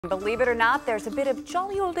Believe it or not, there's a bit of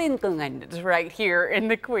jolly old England right here in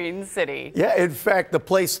the Queen City. Yeah, in fact, the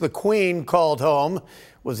place the Queen called home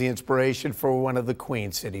was the inspiration for one of the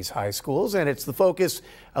Queen City's high schools, and it's the focus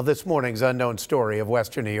of this morning's Unknown Story of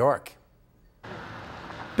Western New York.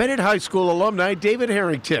 Bennett High School alumni David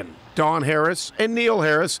Harrington, Dawn Harris, and Neil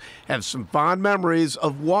Harris have some fond memories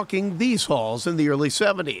of walking these halls in the early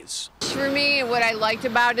 70s. For me, what I liked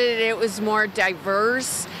about it, it was more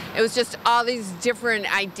diverse. It was just all these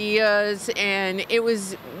different ideas, and it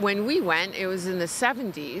was, when we went, it was in the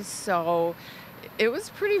 70s, so it was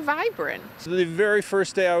pretty vibrant. The very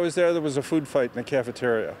first day I was there was a food fight in the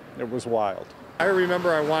cafeteria. It was wild. I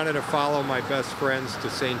remember I wanted to follow my best friends to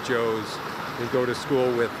St. Joe's and go to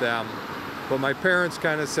school with them. But my parents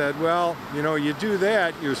kind of said, well, you know, you do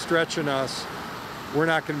that, you're stretching us. We're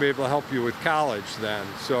not going to be able to help you with college then.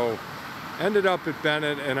 So ended up at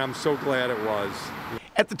Bennett, and I'm so glad it was.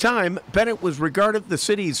 At the time, Bennett was regarded the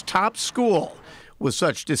city's top school, with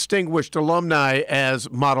such distinguished alumni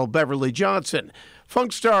as model Beverly Johnson,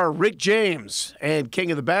 funk star Rick James, and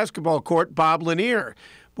king of the basketball court Bob Lanier.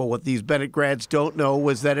 But what these Bennett grads don't know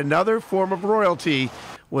was that another form of royalty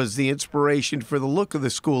was the inspiration for the look of the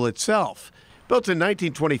school itself. Built in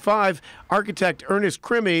 1925, architect Ernest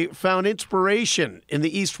Crimmy found inspiration in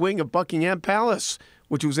the east wing of Buckingham Palace,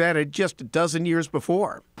 which was added just a dozen years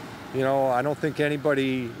before. You know, I don't think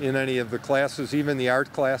anybody in any of the classes, even the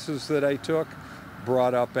art classes that I took,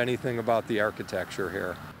 brought up anything about the architecture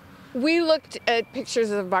here. We looked at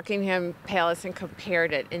pictures of Buckingham Palace and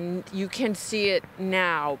compared it, and you can see it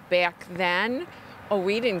now. Back then, oh,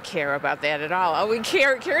 we didn't care about that at all. All we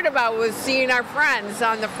cared about was seeing our friends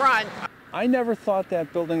on the front. I never thought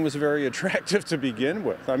that building was very attractive to begin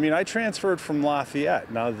with. I mean, I transferred from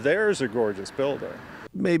Lafayette. Now there's a gorgeous building.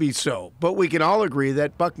 Maybe so, but we can all agree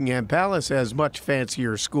that Buckingham Palace has much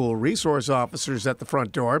fancier school resource officers at the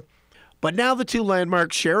front door. But now the two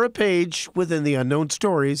landmarks share a page within the Unknown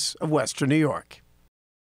Stories of Western New York.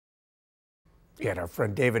 And our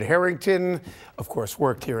friend David Harrington, of course,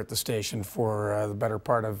 worked here at the station for the better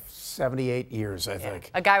part of 78 years, I think.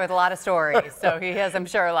 A guy with a lot of stories. So he has, I'm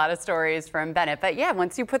sure, a lot of stories from Bennett. But yeah,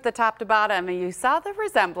 once you put the top to bottom, you saw the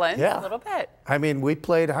resemblance a little bit. I mean, we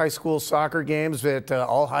played high school soccer games at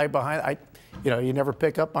all high behind. You never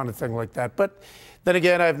pick up on a thing like that. But then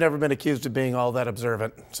again, I've never been accused of being all that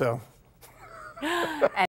observant. So.